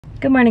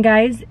Good morning,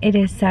 guys. It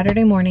is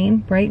Saturday morning,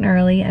 bright and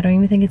early. I don't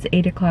even think it's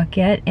 8 o'clock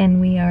yet,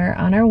 and we are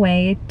on our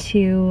way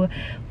to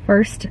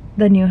first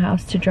the new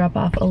house to drop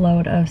off a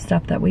load of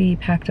stuff that we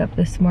packed up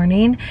this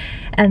morning,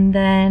 and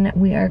then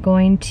we are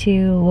going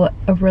to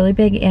a really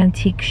big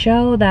antique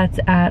show that's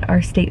at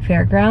our state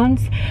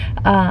fairgrounds.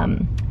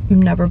 I've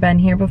never been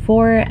here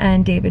before,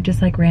 and David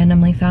just like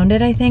randomly found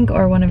it, I think,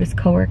 or one of his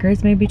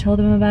coworkers maybe told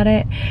him about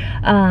it.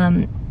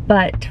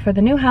 But for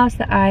the new house,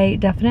 I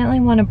definitely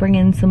want to bring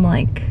in some,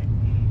 like,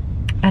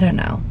 I don't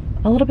know,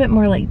 a little bit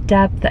more like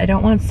depth. I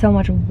don't want so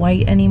much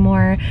white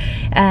anymore,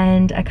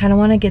 and I kind of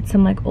want to get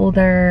some like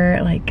older,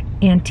 like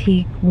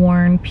antique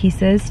worn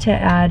pieces to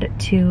add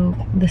to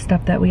the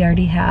stuff that we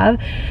already have.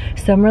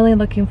 So I'm really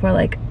looking for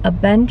like a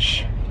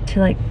bench to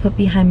like put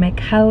behind my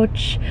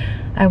couch.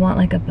 I want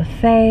like a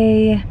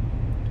buffet.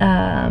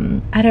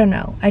 I don't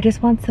know, I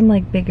just want some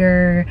like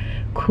bigger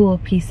cool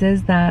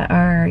pieces that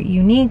are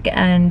unique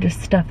and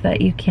just stuff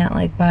that you can't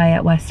like buy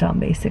at West Elm.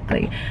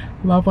 Basically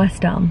love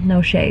West Elm,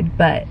 no shade,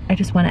 but I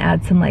just want to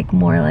add some like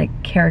more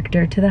like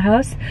character to the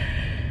house.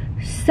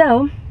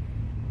 So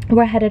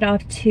we're headed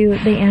off to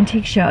the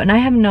antique show, and I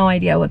have no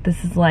idea what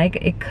this is like.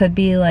 It could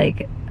be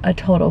like a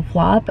total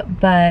flop,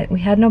 but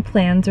we had no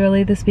plans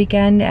really this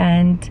weekend,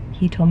 and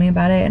he told me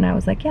about it and I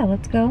was like, yeah,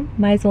 let's go.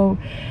 Might as well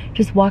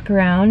just walk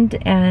around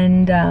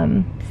and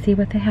see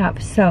what they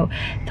have. So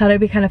thought it'd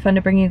be kind of fun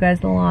to bring you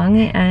guys along,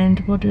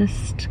 and we'll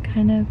just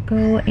kind of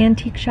go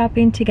antique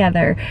shopping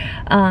together.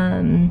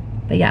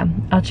 But yeah,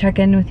 I'll check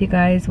in with you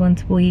guys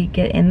once we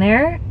get in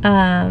there.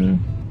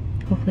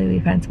 Hopefully we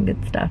find some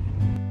good stuff.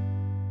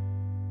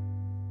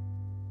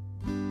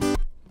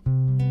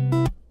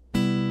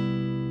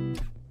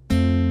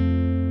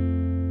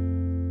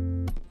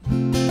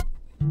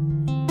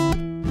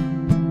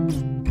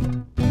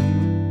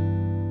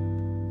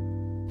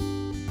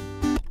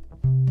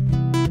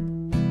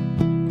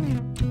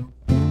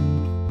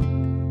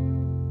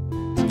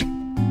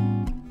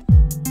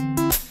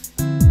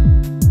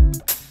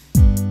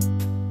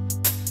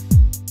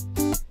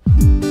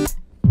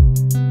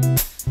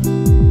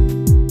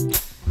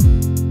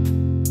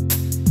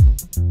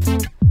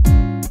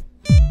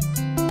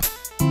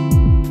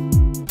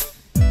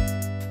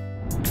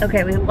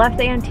 Okay, we left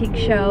the antique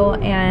show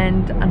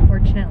and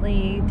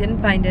unfortunately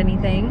didn't find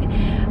anything.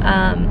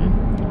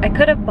 I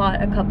could have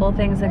bought a couple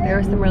things, like there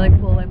were some really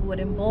cool like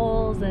wooden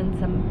bowls and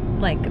some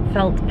like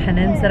felt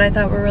pennants that I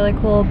thought were really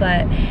cool,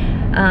 but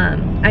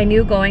I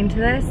knew going to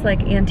this,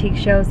 like antique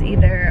shows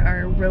either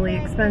are really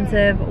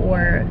expensive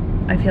or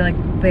I feel like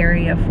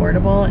very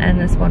affordable, and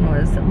this one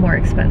was more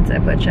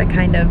expensive, which I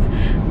kind of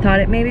thought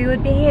it maybe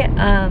would be.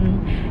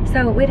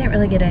 So we didn't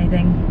really get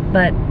anything,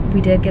 but we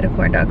did get a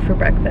corn dog for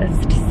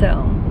breakfast,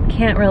 so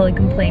can't really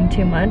complain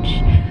too much.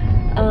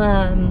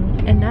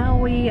 And now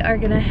we are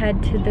gonna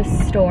head to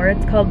this store.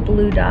 It's called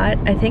Blue Dot.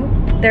 I think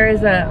there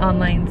is an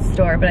online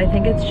store, but I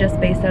think it's just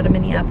based out of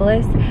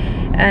Minneapolis,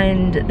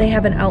 and they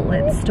have an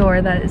outlet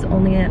store that is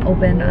only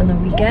open on the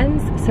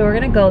weekends. So we're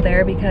gonna go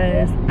there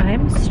because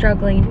I'm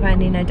struggling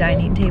finding a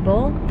dining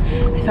table.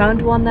 I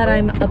found one that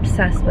I'm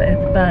obsessed with,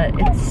 but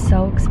it's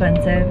so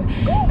expensive,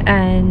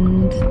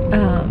 and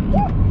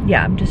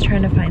yeah, I'm just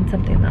trying to find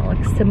something that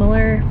looks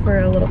similar for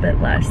a little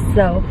bit less.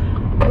 So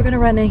we're gonna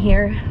run in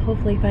here,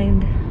 hopefully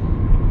find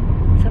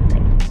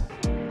something.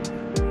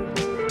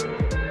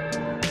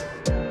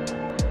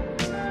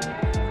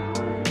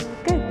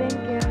 Good, thank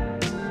you.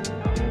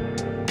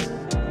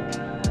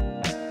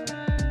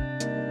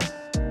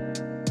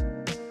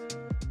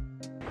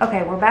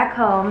 Okay, we're back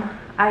home.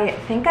 I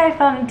think I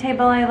found a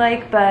table I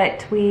like,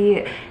 but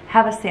we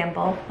have a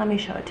sample. Let me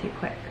show it to you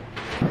quick.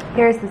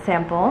 Here's the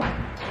sample.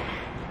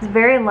 It's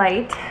very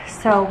light,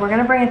 so we're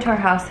gonna bring it to our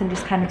house and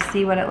just kind of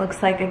see what it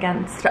looks like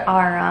against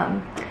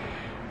our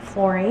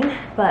flooring.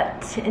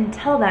 But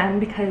until then,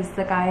 because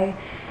the guy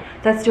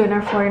that's doing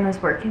our flooring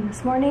was working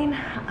this morning,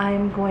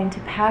 I'm going to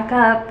pack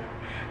up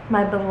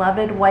my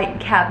beloved white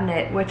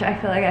cabinet, which I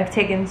feel like I've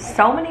taken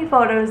so many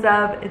photos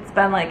of. It's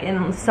been like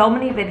in so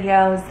many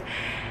videos,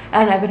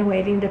 and I've been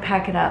waiting to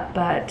pack it up,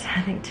 but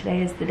I think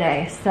today is the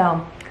day. So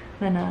I'm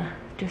gonna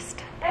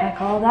just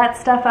pack all that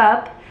stuff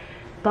up,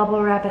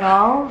 bubble wrap it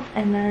all,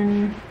 and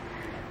then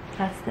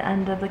that's the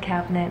end of the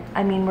cabinet.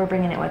 I mean, we're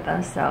bringing it with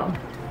us, so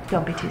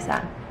don't be too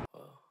sad.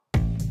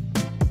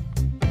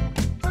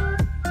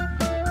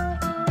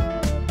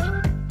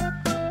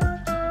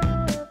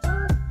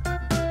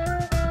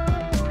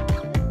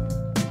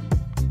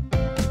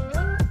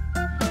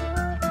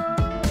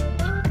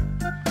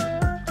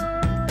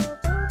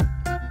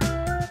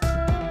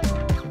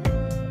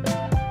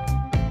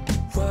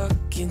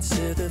 Walk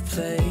into the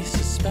place,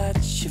 a spot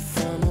you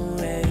from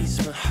a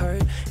ways. My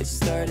heart, it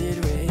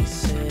started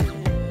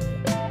racing.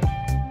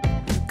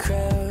 The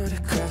crowd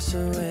across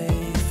the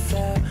way,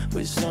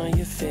 flowers on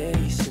your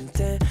face, and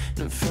then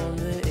from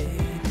the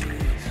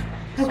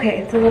 80s. Okay,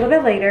 it's a little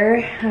bit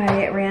later.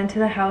 I ran to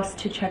the house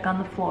to check on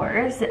the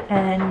floors,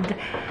 and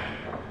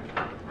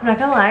I'm not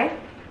gonna lie,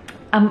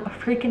 I'm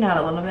freaking out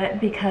a little bit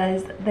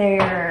because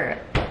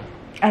they're,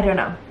 I don't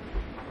know,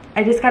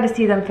 I just got to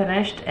see them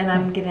finished, and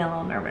I'm getting a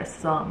little nervous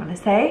is all I'm gonna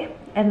say.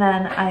 And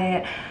then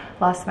I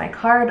lost my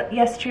card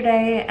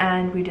yesterday,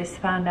 and we just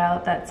found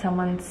out that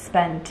someone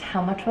spent,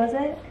 how much was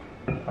it?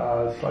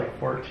 It's like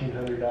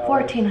 $1,400.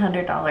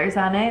 $1,400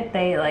 on it.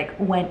 They like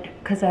went,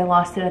 because I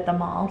lost it at the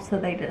mall, so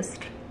they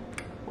just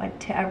went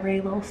to every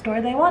little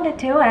store they wanted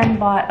to and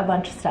bought a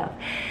bunch of stuff.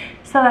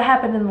 So that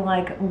happened in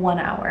like 1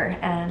 hour,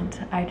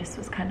 and I just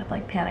was kind of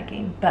like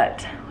panicking,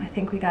 but I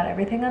think we got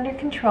everything under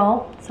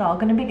control. It's all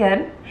gonna be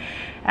good.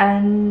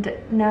 And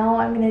now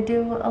I'm gonna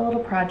do a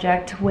little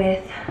project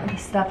with the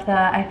stuff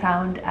that I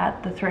found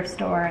at the thrift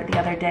store the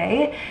other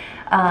day.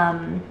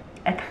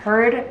 I've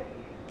heard,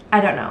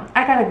 I don't know,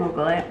 I gotta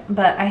Google it,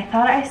 but I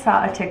thought I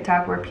saw a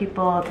TikTok where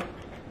people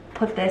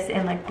put this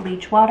in like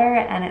bleach water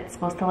and it's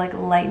supposed to like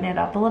lighten it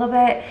up a little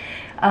bit.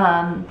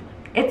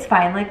 It's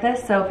fine like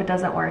this, so if it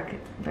doesn't work,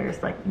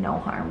 there's like no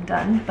harm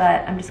done,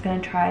 but I'm just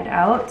gonna try it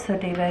out. So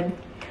David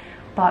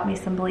bought me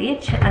some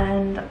bleach,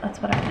 and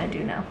that's what I'm gonna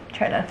do now,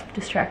 try to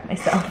distract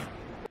myself.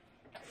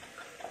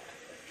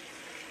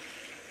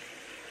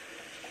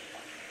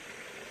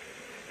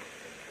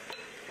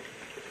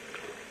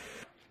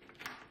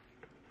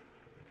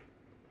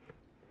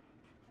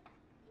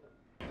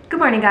 Good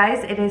morning,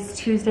 guys. It is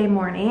Tuesday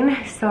morning.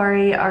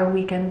 Sorry, our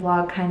weekend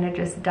vlog kind of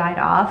just died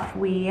off.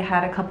 We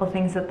had a couple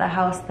things at the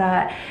house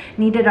that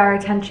needed our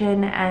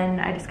attention, and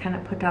I just kind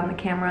of put down the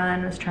camera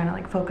and was trying to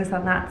like focus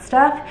on that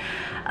stuff.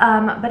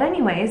 But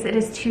anyways, it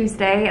is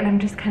Tuesday, and I'm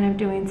just kind of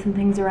doing some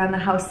things around the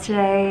house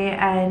today,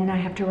 and I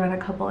have to run a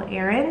couple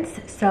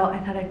errands, so I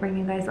thought I'd bring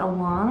you guys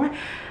along.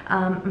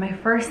 My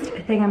first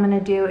thing I'm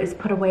gonna do is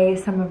put away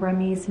some of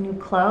Remy's new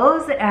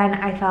clothes, and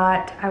I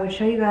thought I would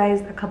show you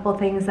guys a couple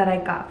things that I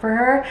got for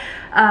her.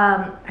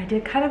 I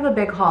did kind of a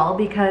big haul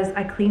because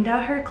I cleaned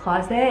out her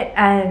closet,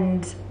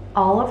 and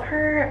all of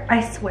her,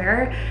 I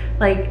swear,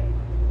 like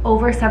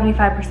over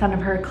 75%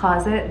 of her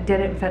closet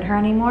didn't fit her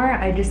anymore.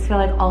 I just feel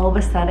like all of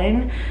a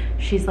sudden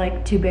she's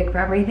like too big for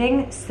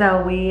everything.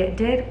 So we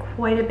did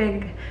quite a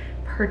big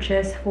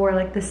purchase for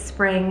like the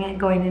spring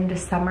going into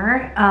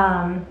summer.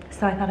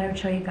 So I thought I would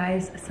show you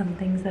guys some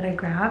things that I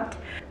grabbed.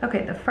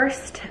 Okay, the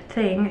first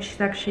thing she's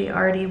actually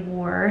already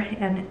wore,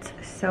 and it's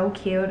so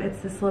cute. It's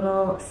this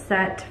little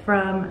set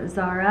from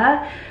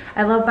Zara.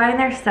 I love buying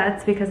their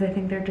sets because I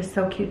think they're just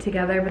so cute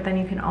together, but then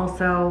you can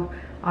also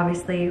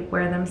obviously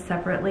wear them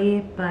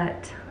separately,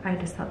 but I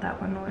just thought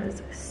that one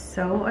was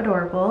so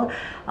adorable.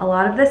 A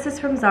lot of this is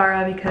from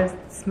Zara because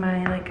it's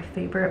my like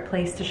favorite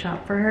place to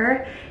shop for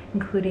her,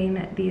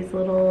 including these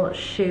little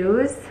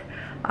shoes.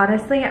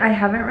 Honestly, I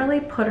haven't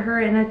really put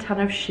her in a ton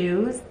of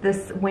shoes.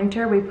 This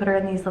winter we put her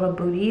in these little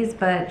booties,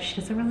 but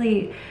she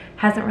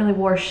hasn't really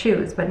wore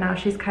shoes, but now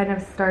she's kind of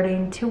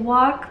starting to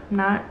walk,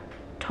 not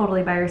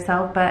totally by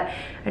herself, but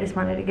I just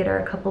wanted to get her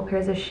a couple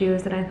pairs of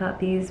shoes, and I thought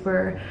these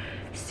were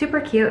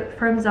super cute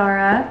from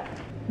Zara.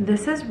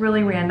 This is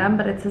really random,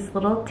 but it's this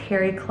little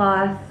terry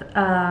cloth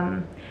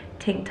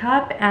tank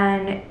top,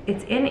 and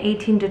it's in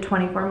 18 to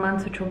 24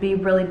 months, which will be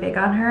really big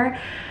on her.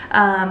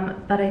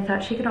 But I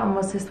thought she could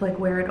almost just like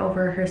wear it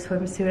over her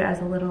swimsuit as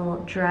a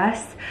little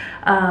dress.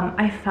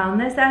 I found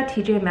this at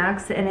TJ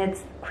Maxx, and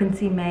it's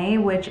Quincy May,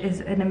 which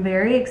is a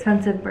very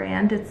expensive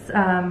brand. It's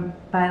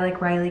by like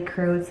Riley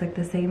Crew. It's like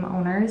the same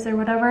owners or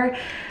whatever.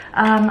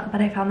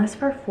 But I found this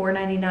for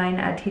 $4.99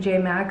 at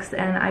TJ Maxx,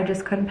 and I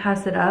just couldn't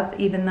pass it up,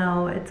 even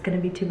though it's gonna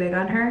be too big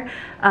on her.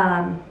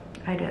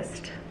 I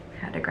just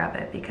had to grab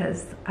it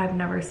because I've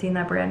never seen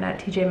that brand at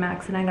TJ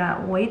Maxx, and I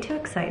got way too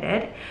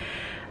excited.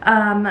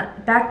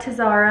 Back to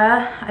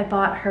Zara, I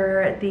bought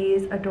her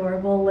these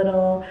adorable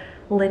little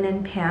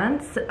linen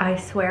pants. I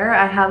swear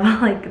I have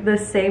like the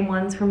same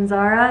ones from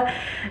Zara,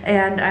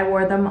 and I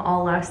wore them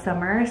all last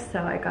summer,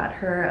 so I got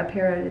her a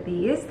pair of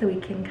these so we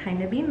can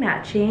kind of be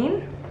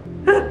matching.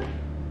 Oh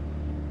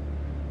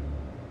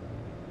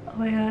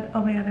my god,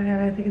 oh my god, oh my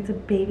god, I think it's a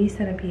baby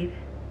centipede.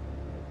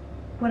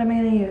 What am I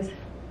gonna use?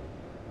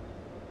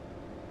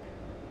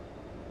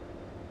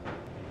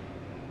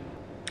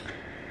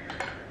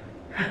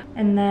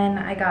 And then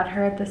I got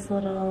her this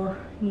little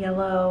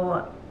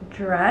yellow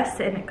dress,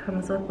 and it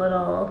comes with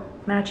little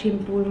matching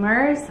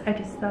bloomers. I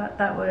just thought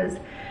that was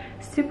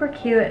super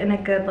cute and a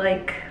good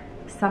like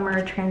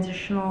summer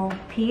transitional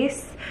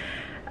piece.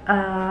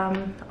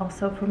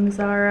 Also from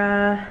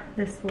Zara,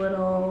 this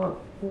little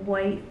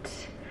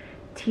white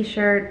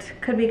t-shirt,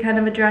 could be kind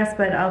of a dress,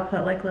 but I'll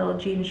put like little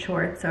jean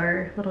shorts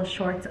or little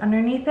shorts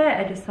underneath it.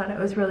 I just thought it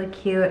was really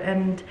cute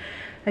and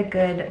a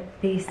good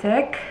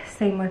basic.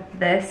 Same with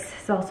this.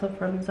 It's also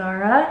from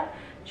Zara.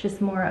 It's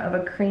just more of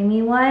a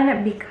creamy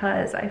one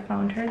because I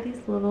found her these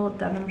little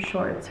denim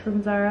shorts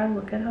from Zara.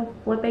 Look at how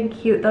flipping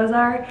cute those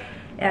are,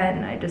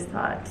 and I just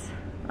thought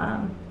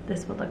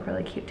this would look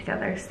really cute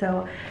together,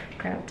 so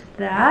grabbed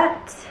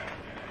that.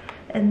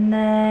 And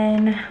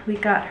then we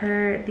got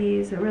her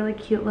these really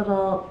cute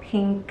little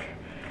pink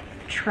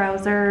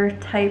trouser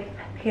type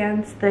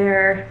pants.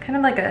 They're kind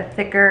of like a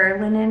thicker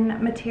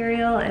linen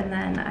material, and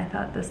then I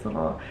thought this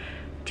little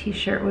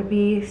t-shirt would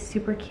be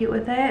super cute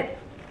with it.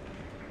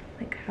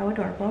 Like, how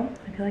adorable.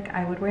 I feel like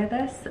I would wear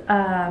this.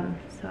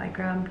 So I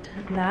grabbed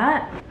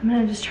that. I'm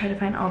gonna just try to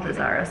find all the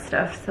Zara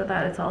stuff so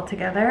that it's all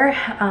together.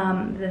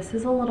 This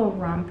is a little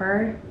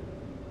romper.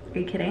 Are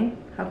you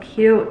kidding? How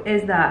cute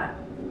is that?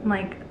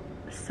 Like,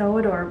 so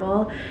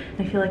adorable.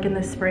 I feel like in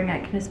the spring I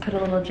can just put a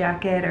little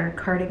jacket or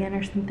cardigan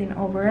or something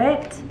over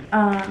it.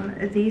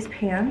 These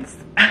pants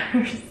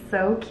are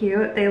so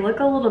cute. They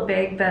look a little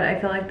big, but I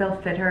feel like they'll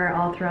fit her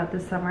all throughout the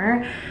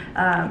summer.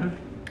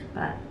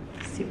 But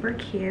super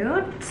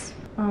cute.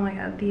 Oh my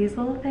god, these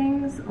little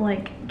things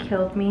like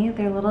killed me.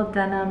 They're little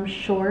denim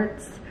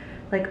shorts,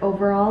 like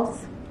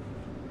overalls.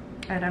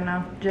 I don't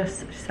know,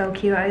 just so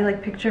cute. I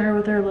like picture her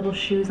with her little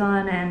shoes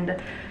on,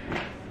 and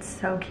it's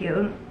so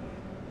cute.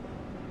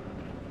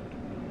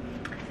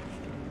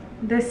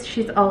 This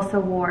she's also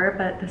wore,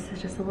 but this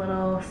is just a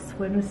little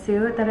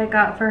swimsuit that I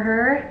got for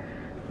her.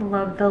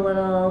 Love the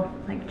little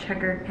like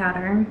checkered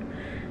pattern.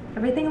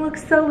 Everything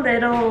looks so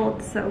little,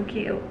 it's so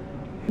cute.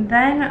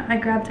 Then I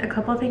grabbed a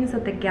couple things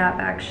at the Gap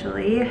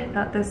actually. I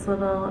thought this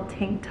little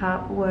tank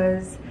top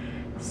was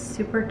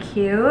super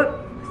cute.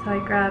 So I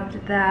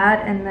grabbed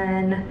that, and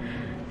then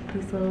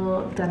these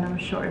little denim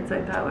shorts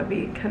I thought would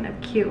be kind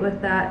of cute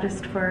with that,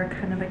 just for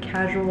kind of a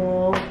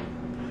casual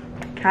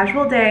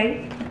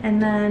day. And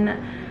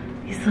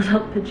then these little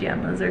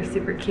pajamas are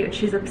super cute.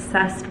 She's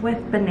obsessed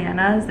with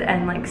bananas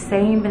and like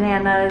saying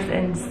bananas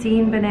and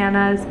seeing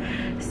bananas.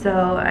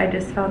 So I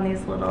just found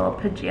these little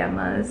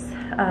pajamas,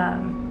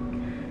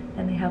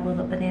 and they have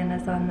little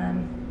bananas on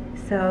them.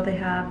 So they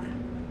have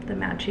the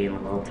matching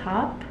little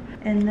top.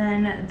 And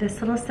then this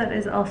little set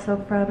is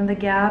also from the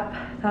Gap.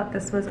 Thought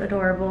this was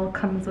adorable.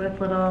 Comes with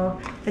little,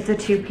 it's a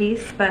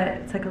two-piece, but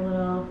it's like a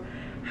little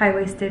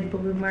high-waisted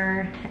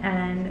bloomer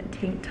and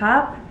tank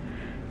top.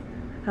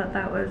 Thought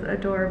that was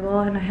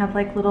adorable. And I have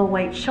like little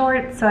white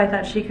shorts, so I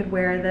thought she could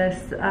wear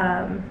this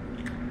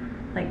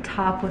like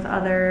top with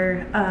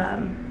other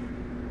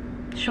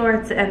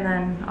shorts, and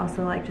then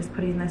also like just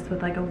putting this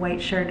with like a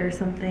white shirt or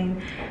something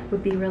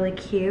would be really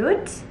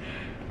cute.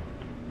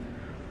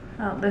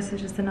 Oh, this is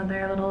just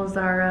another little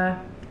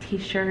Zara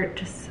t-shirt,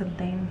 just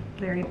something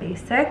very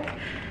basic.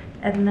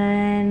 And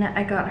then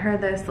I got her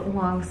this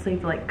long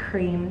sleeve like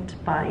creamed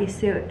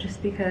bodysuit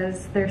just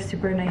because they're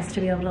super nice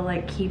to be able to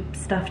like keep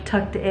stuff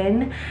tucked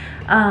in.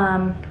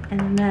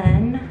 And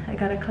then I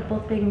got a couple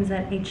things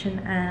at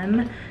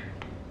H&M.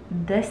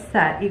 This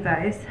set, you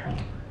guys,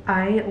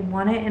 I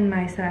want it in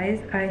my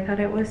size. I thought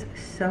it was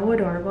so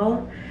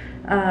adorable.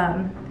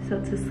 So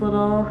it's this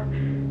little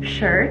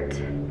shirt,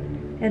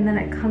 and then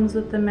it comes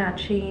with the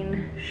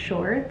matching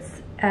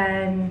shorts,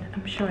 and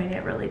I'm showing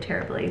it really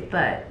terribly,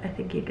 but I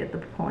think you get the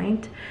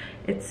point.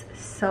 It's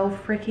so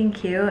freaking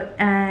cute,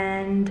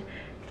 and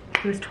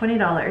it was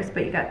 $20,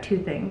 but you got two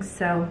things.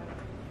 So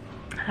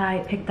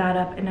I picked that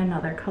up in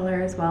another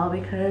color as well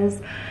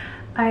because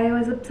I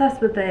was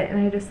obsessed with it, and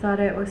I just thought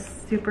it was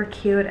super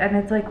cute, and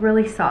it's like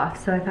really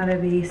soft, so I thought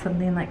it'd be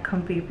something like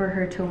comfy for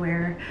her to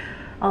wear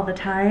all the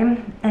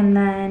time. And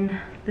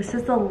then this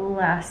is the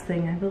last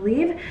thing, I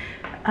believe.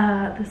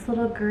 This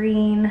little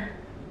green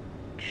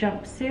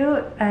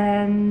jumpsuit,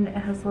 and it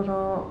has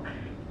little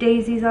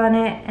daisies on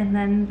it, and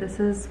then this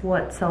is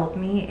what sold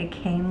me. It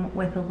came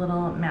with a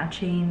little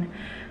matching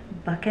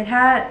bucket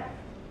hat.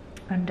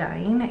 I'm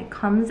dying. It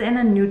comes in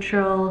a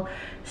neutral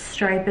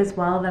stripe as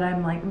well that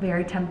I'm like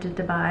very tempted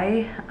to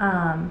buy.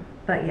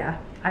 But yeah,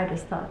 I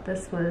just thought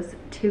this was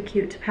too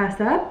cute to pass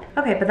up.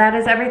 Okay, but that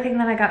is everything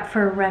that I got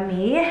for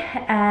Remy,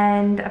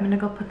 and I'm gonna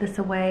go put this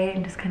away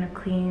and just kind of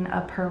clean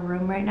up her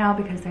room right now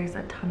because there's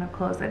a ton of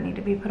clothes that need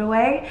to be put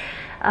away.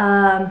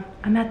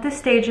 I'm at this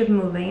stage of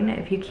moving.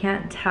 If you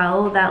can't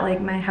tell, that like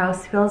my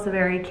house feels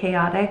very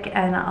chaotic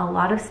and a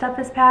lot of stuff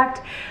is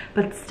packed,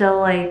 but still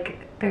like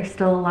there's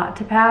still a lot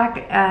to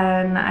pack,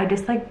 and I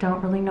just like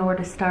don't really know where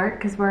to start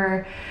because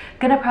we're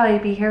gonna probably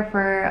be here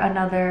for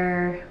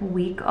another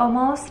week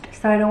almost.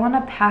 So I don't want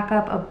to pack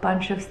up a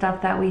bunch of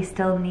stuff that we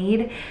still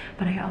need,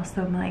 but I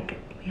also am like,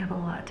 we have a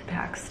lot to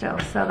pack still.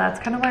 So that's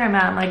kind of where I'm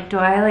at. I'm like, do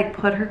I like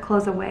put her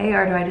clothes away,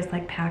 or do I just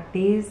like pack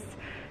these?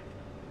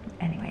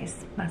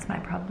 Anyways, that's my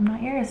problem,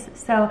 not yours.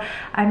 So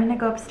I'm gonna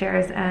go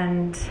upstairs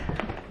and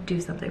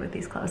do something with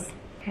these clothes.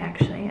 Okay,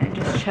 actually, I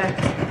just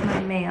checked my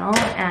mail,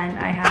 and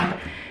I have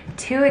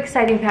 2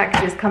 exciting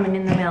packages coming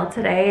in the mail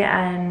today,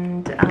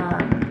 and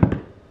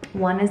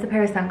one is a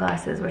pair of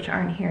sunglasses, which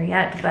aren't here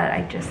yet, but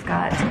I just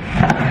got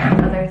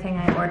another thing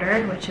I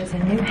ordered, which is a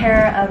new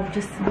pair of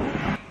just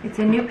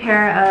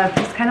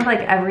kind of like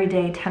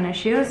everyday tennis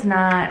shoes,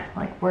 not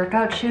like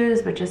workout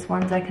shoes, but just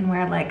ones I can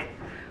wear like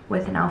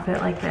with an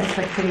outfit like this,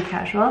 like pretty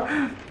casual.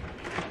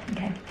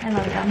 Okay, I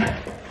love them.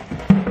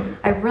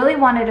 I really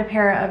wanted a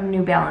pair of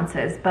New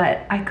Balances,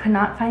 but I could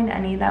not find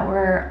any that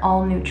were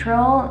all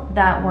neutral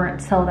that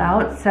weren't sold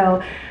out.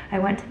 So I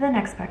went to the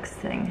next best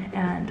thing,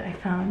 and I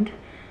found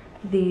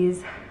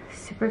these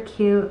super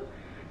cute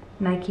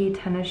Nike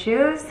tennis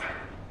shoes.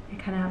 They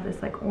kind of have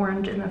this like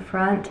orange in the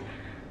front.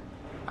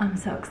 I'm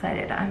so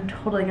excited. I'm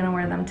totally gonna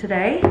wear them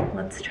today.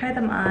 Let's try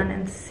them on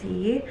and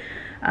see.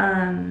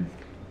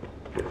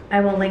 I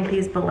will link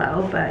these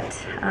below,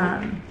 but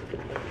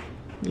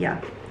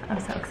yeah, I'm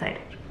so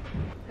excited.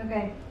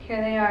 Okay,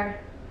 here they are.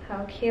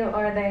 How cute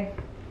are they?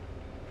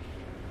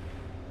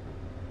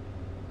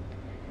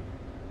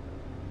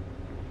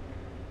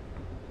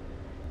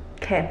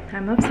 Okay,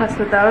 I'm obsessed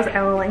with those.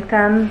 I will link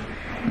them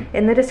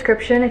in the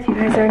description if you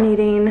guys are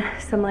needing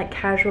some like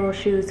casual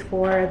shoes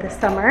for the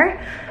summer.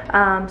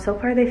 So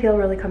far they feel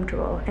really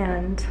comfortable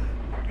and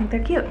I think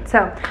they're cute. So,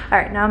 all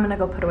right, now I'm gonna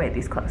go put away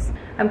these clothes.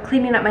 I'm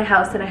cleaning up my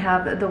house and I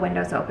have the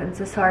windows open,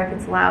 so sorry if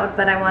it's loud,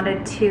 but I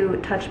wanted to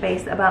touch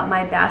base about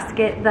my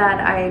basket that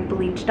I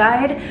bleach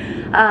dyed,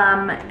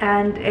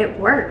 and it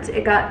worked.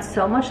 It got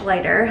so much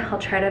lighter. I'll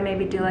try to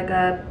maybe do like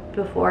a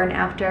before and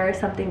after or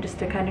something just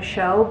to kind of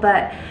show,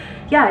 but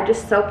yeah, I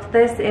just soaked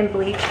this in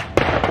bleach.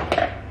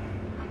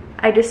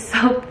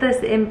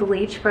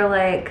 For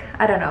like,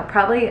 I don't know,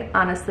 probably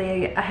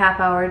honestly a half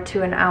hour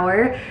to an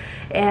hour.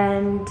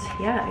 And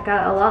yeah, it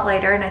got a lot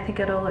lighter and I think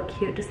it'll look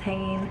cute just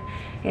hanging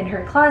in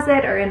her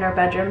closet or in her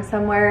bedroom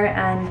somewhere.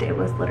 And it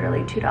was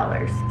literally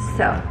 $2.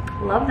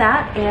 So love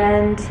that.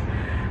 And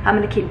I'm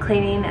gonna keep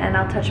cleaning and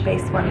I'll touch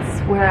base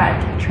once we're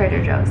at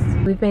Trader Joe's.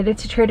 We've made it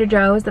to Trader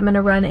Joe's. I'm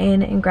gonna run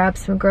in and grab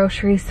some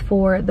groceries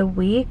for the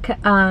week.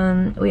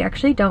 We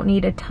actually don't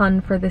need a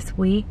ton for this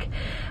week.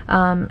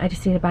 I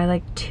just need to buy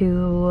like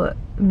 2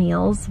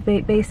 meals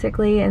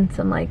basically and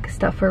some like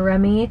stuff for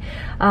Remy.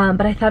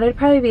 But I thought it'd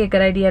probably be a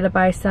good idea to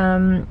buy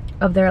some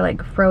of their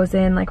like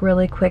frozen like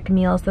really quick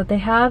meals that they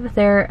have.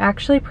 They're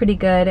actually pretty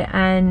good,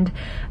 and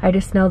I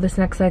just know this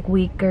next like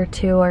week or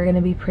 2 are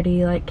gonna be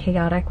pretty like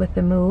chaotic with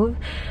the move,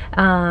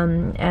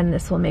 and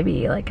this will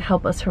maybe like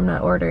help us from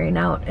not ordering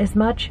out as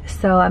much.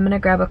 So I'm gonna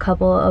grab a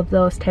couple of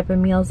those type of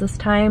meals this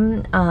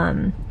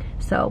time.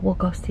 So we'll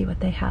go see what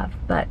they have,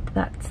 but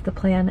that's the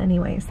plan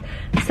anyways.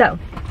 So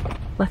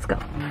let's go.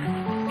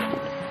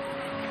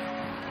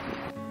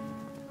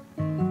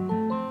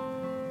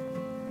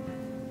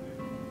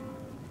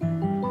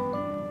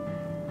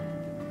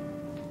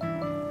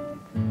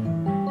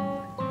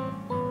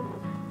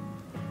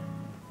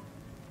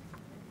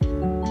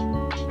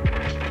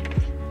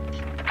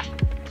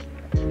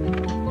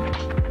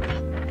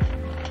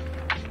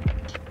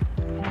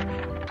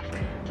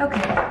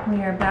 Okay,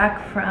 we are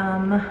back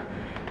from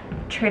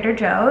Trader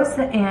Joe's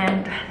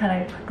and I thought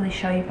I'd quickly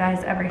show you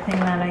guys everything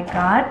that I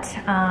got.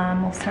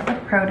 We'll start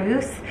with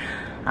produce.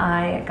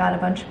 I got a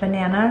bunch of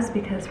bananas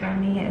because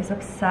Remy is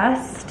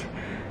obsessed.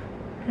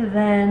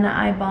 Then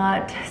I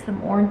bought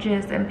some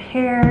oranges and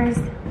pears.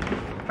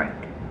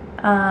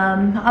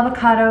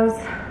 Avocados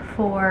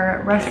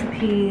for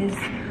recipes.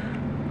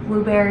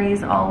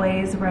 Blueberries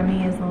always.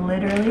 Remy is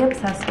literally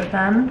obsessed with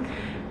them.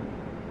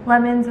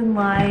 Lemons and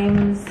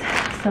limes.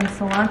 Some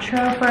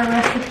cilantro for a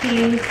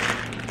recipe.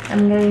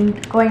 I'm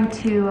going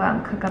to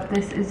cook up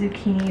this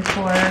zucchini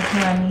for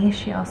Remy.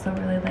 She also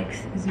really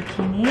likes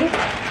zucchini.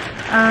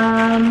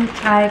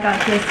 I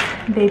got this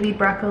baby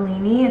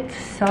broccolini. It's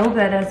so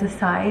good as a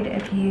side.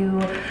 If you,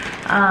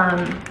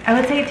 I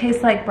would say it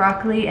tastes like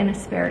broccoli and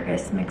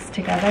asparagus mixed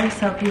together.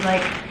 So if you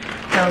like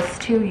those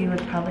two, you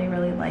would probably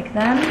really like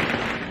them.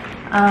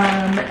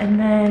 And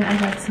then I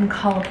got some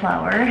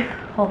cauliflower.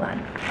 Hold on.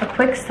 A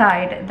quick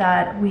side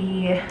that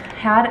we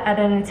had at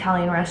an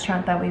Italian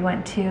restaurant that we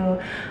went to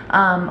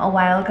a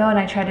while ago, and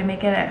I tried to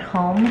make it at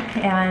home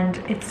and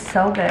it's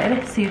so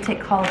good. So you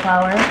take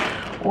cauliflower,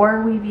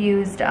 or we've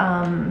used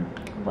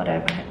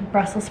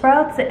Brussels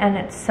sprouts, and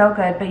it's so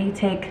good, but you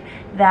take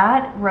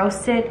that,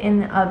 roast it in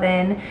the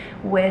oven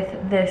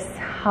with this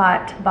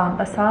hot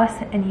bamba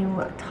sauce, and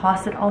you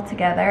toss it all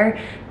together.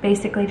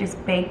 Basically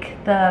just bake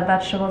the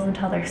vegetables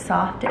until they're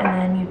soft, and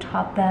then you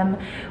top them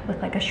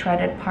with like a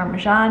shredded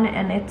Parmesan,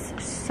 and it's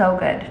so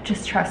good.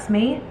 Just trust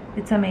me,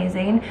 it's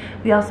amazing.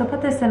 We also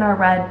put this in our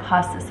red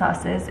pasta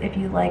sauces if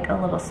you like a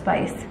little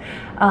spice.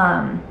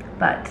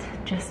 But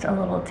just a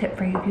little tip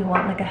for you if you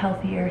want like a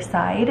healthier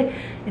side.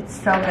 It's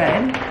so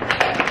good.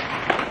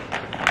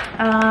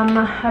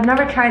 I've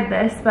never tried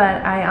this,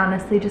 but I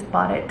honestly just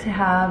bought it to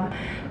have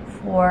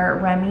for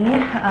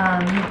Remy.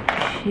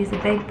 She's a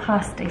big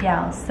pasta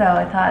gal, so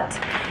I thought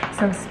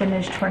some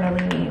spinach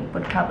tortellini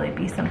would probably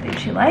be something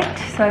she liked.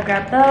 So I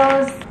grabbed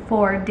those.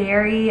 For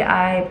dairy,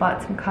 I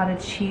bought some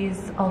cottage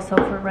cheese also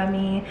for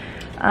Remy.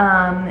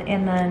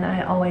 And then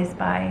I always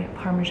buy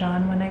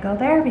Parmesan when I go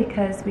there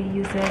because we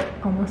use it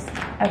almost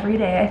every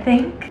day, I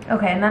think.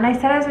 Okay, and then I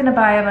said I was gonna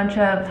buy a bunch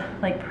of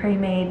like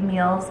pre-made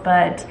meals,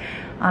 but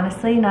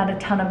honestly, not a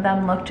ton of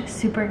them looked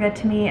super good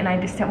to me, and I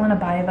just didn't want to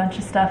buy a bunch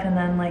of stuff and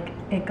then like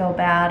it go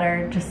bad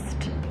or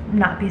just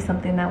not be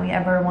something that we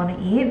ever want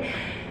to eat.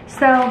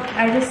 So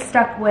I just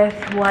stuck with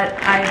what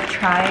I've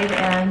tried,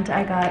 and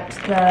I got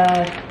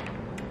the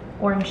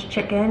orange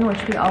chicken,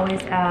 which we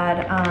always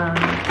add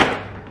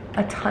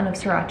a ton of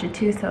sriracha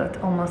to, so it's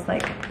almost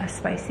like a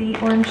spicy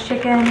orange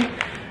chicken.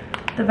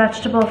 The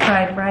vegetable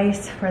fried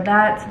rice for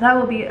that, so that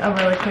will be a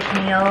really quick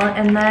meal.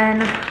 And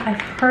then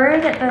I've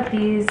heard that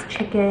these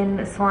chicken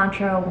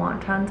cilantro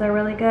wontons are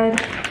really good,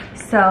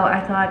 So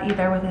I thought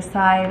either with a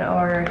side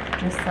or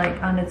just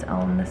like on its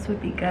own, this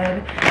would be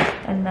good.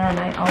 And then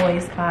I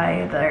always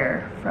buy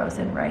their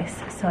frozen rice,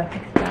 so I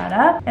picked that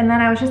up. And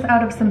then I was just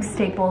out of some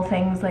staple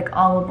things like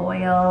olive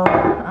oil.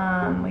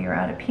 We were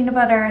out of peanut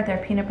butter. Their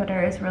peanut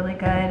butter is really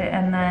good.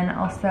 And then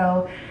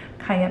also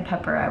cayenne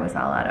pepper I was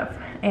all out of.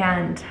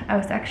 And I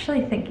was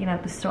actually thinking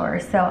at the store,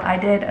 so I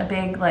did a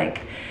big like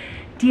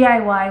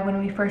DIY when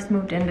we first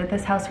moved into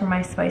this house for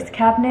my spice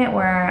cabinet,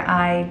 where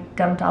I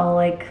dumped all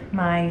like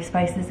my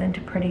spices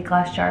into pretty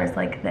glass jars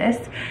like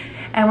this.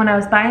 And when I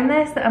was buying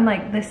this, I'm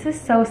like, this is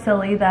so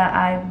silly that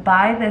I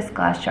buy this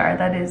glass jar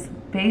that is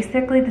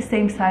basically the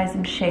same size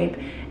and shape,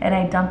 and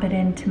I dump it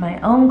into my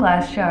own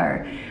glass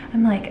jar.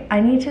 I'm like, I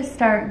need to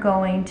start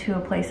going to a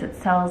place that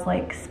sells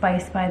like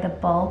spice by the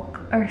bulk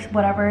or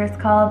whatever it's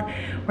called,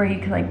 where you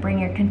can like bring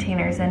your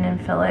containers in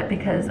and fill it,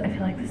 because I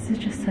feel like this is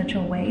just such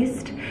a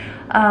waste.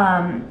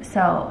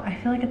 So I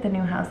feel like at the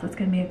new house, that's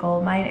gonna be a goal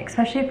of mine,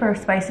 especially for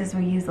spices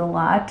we use a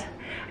lot.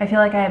 I feel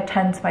like I have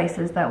 10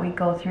 spices that we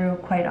go through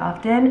quite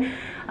often.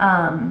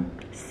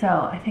 So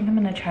I think I'm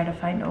gonna try to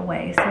find a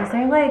way. So is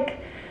there like,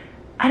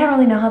 I don't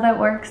really know how that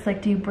works.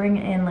 Like, do you bring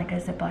in like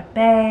a Ziploc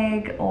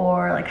bag,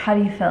 or like how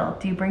do you fill?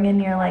 Do you bring in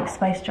your like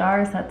spice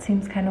jars? That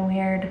seems kind of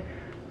weird.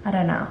 I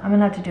don't know. I'm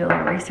gonna have to do a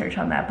little research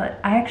on that,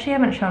 but I actually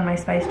haven't shown my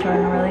spice jar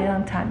in a really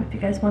long time if you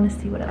guys want to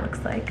see what it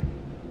looks like.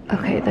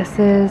 Okay, this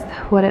is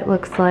what it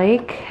looks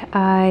like.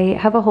 I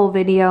have a whole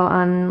video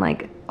on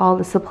like all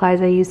the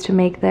supplies I use to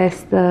make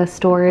this, the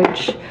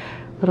storage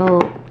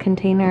little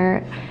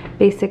container.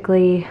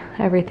 Basically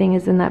everything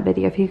is in that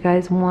video if you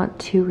guys want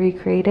to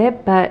recreate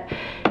it, but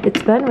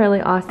it's been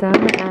really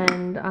awesome,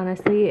 and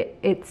honestly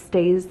it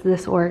stays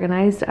this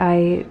organized.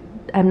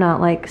 I'm not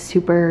like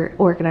super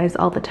organized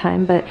all the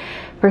time, but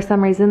for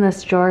some reason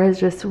this drawer has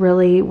just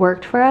really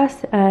worked for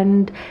us,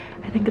 and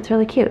I think it's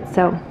really cute.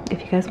 So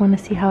if you guys want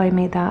to see how I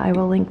made that, I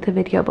will link the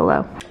video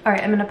below. All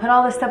right, I'm gonna put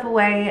all this stuff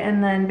away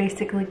and then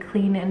basically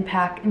clean and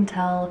pack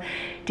until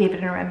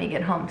David and Remy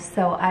get home.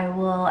 So I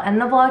will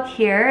end the vlog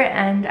here,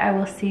 and I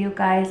will see you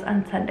guys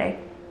on Sunday.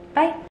 Bye.